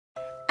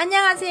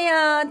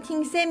안녕하세요,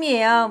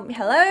 팅쌤이에요.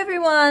 Hello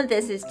everyone,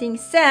 this is Ting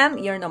Sam,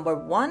 your number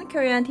one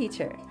Korean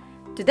teacher.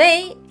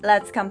 Today,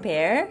 let's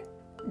compare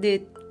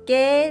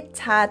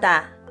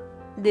늦게자다,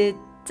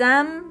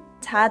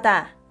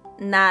 늦잠자다,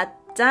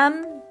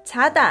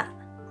 낮잠자다.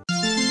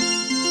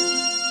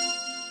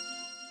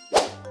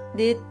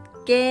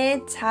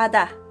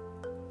 늦게자다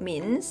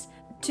means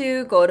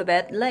to go to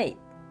bed late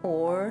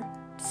or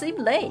sleep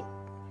late.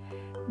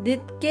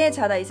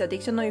 늦게자다 is a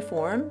dictionary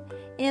form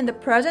and the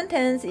present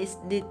tense is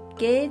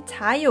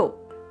neut-ge-ja-yo.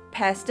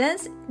 Past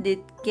tense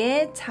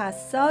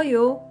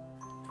neut-ge-jat-sseo-yo.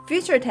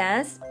 Future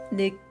tense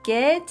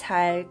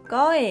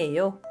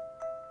neut-ge-jal-geo-ye-yo.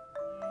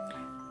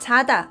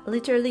 자다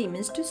literally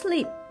means to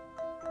sleep.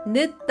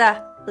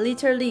 neut-da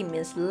literally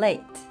means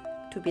late,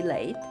 to be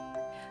late.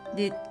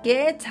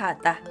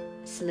 늦게자다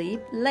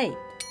sleep late.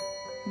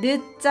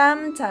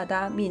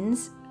 늦잠자다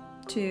means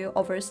to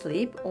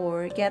oversleep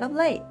or get up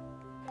late.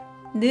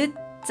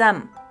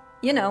 늦잠,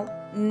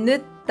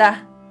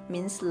 neut-da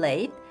means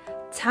late.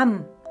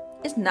 잠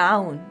is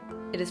noun.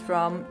 It is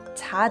from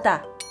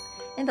자다.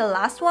 And the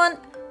last one,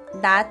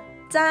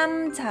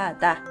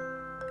 낮잠자다,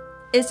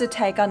 is to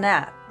take a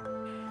nap.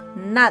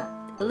 Nat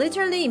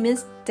literally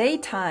means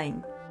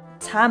daytime.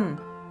 잠,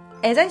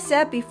 as I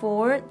said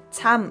before,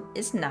 잠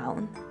is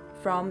noun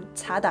from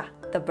자다,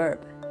 the verb.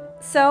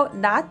 So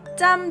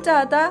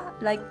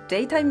낮잠자다, like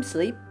daytime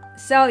sleep.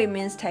 So it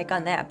means take a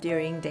nap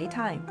during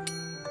daytime.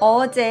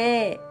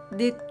 어제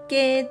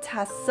늦게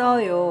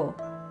잤어요.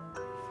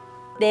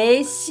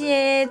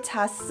 4시에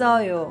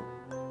잤어요.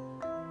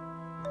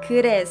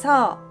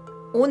 그래서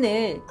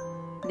오늘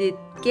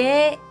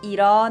늦게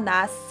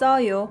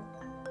일어났어요.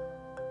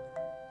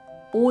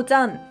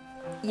 오전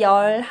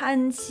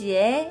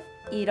 11시에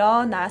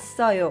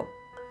일어났어요.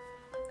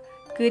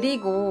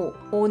 그리고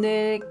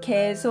오늘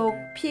계속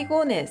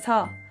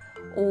피곤해서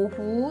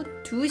오후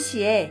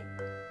 2시에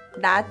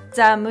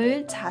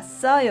낮잠을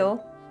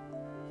잤어요.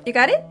 You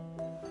got it?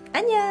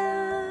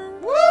 안녕!